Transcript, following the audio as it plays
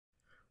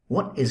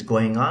What is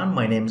going on?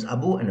 My name is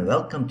Abu and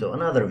welcome to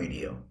another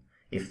video.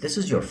 If this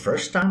is your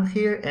first time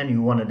here and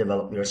you want to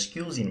develop your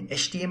skills in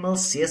HTML,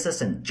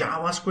 CSS and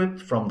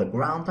JavaScript from the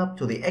ground up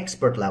to the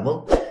expert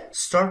level,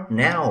 start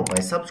now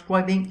by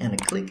subscribing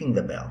and clicking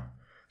the bell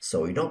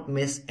so you don't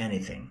miss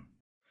anything.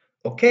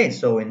 Okay,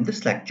 so in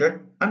this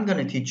lecture, I'm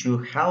going to teach you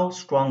how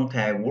strong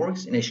tag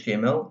works in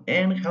HTML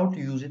and how to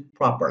use it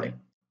properly.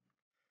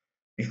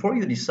 Before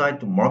you decide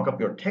to mark up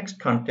your text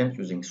content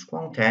using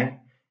strong tag,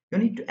 you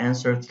need to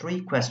answer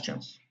 3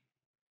 questions.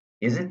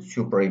 Is it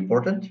super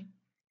important?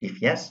 If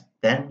yes,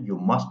 then you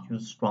must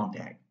use strong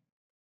tag.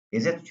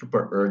 Is it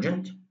super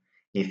urgent?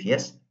 If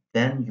yes,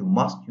 then you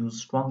must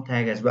use strong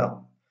tag as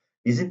well.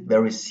 Is it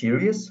very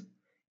serious?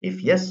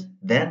 If yes,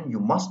 then you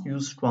must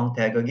use strong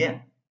tag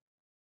again.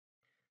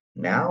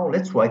 Now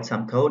let's write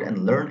some code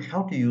and learn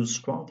how to use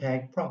strong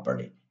tag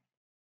properly.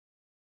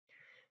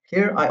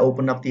 Here I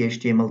open up the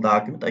HTML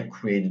document I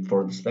created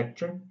for this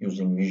lecture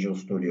using Visual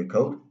Studio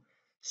Code.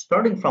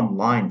 Starting from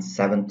line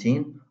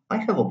 17, I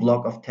have a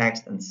block of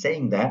text and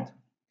saying that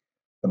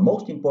the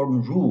most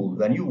important rule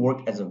when you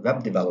work as a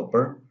web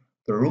developer,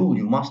 the rule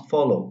you must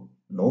follow,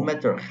 no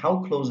matter how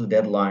close the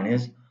deadline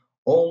is,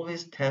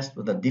 always test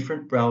with a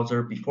different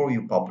browser before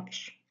you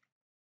publish.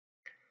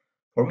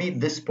 For me,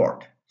 this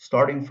part,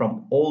 starting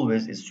from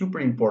always, is super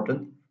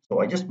important, so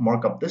I just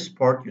mark up this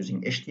part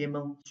using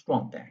HTML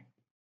strong tag.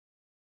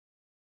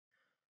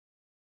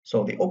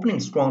 So the opening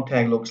strong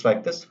tag looks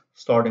like this,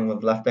 starting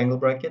with left angle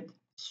bracket,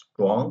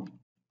 strong,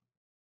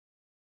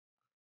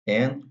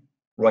 and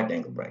right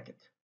angle bracket.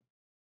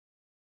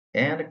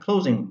 And a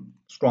closing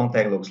strong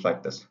tag looks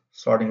like this,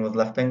 starting with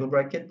left angle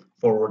bracket,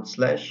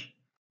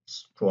 /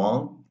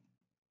 strong,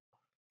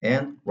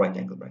 and right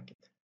angle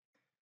bracket.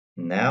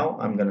 Now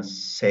I'm going to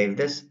save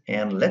this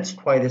and let's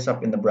try this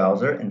up in the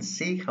browser and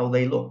see how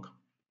they look.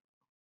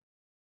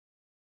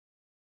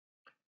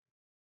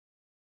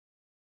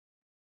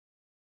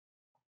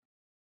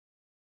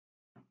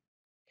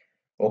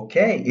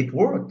 Okay, it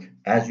worked.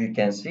 As you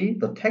can see,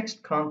 the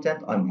text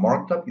content I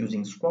marked up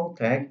using strong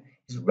tag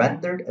is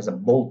rendered as a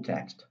bold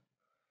text.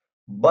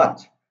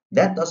 But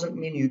that doesn't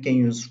mean you can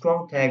use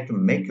strong tag to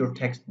make your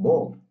text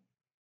bold,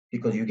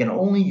 because you can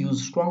only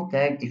use strong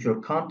tag if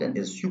your content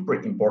is super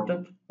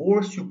important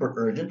or super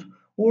urgent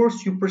or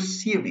super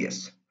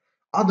serious.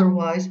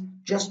 Otherwise,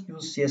 just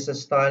use CSS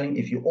styling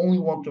if you only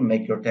want to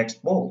make your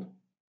text bold.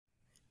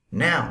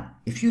 Now,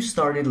 if you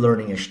started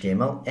learning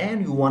HTML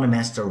and you want to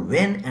master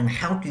when and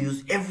how to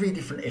use every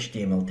different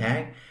HTML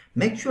tag,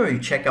 make sure you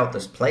check out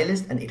this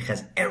playlist and it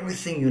has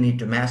everything you need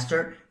to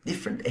master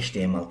different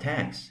HTML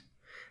tags.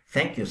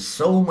 Thank you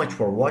so much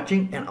for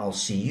watching and I'll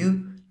see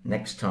you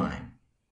next time.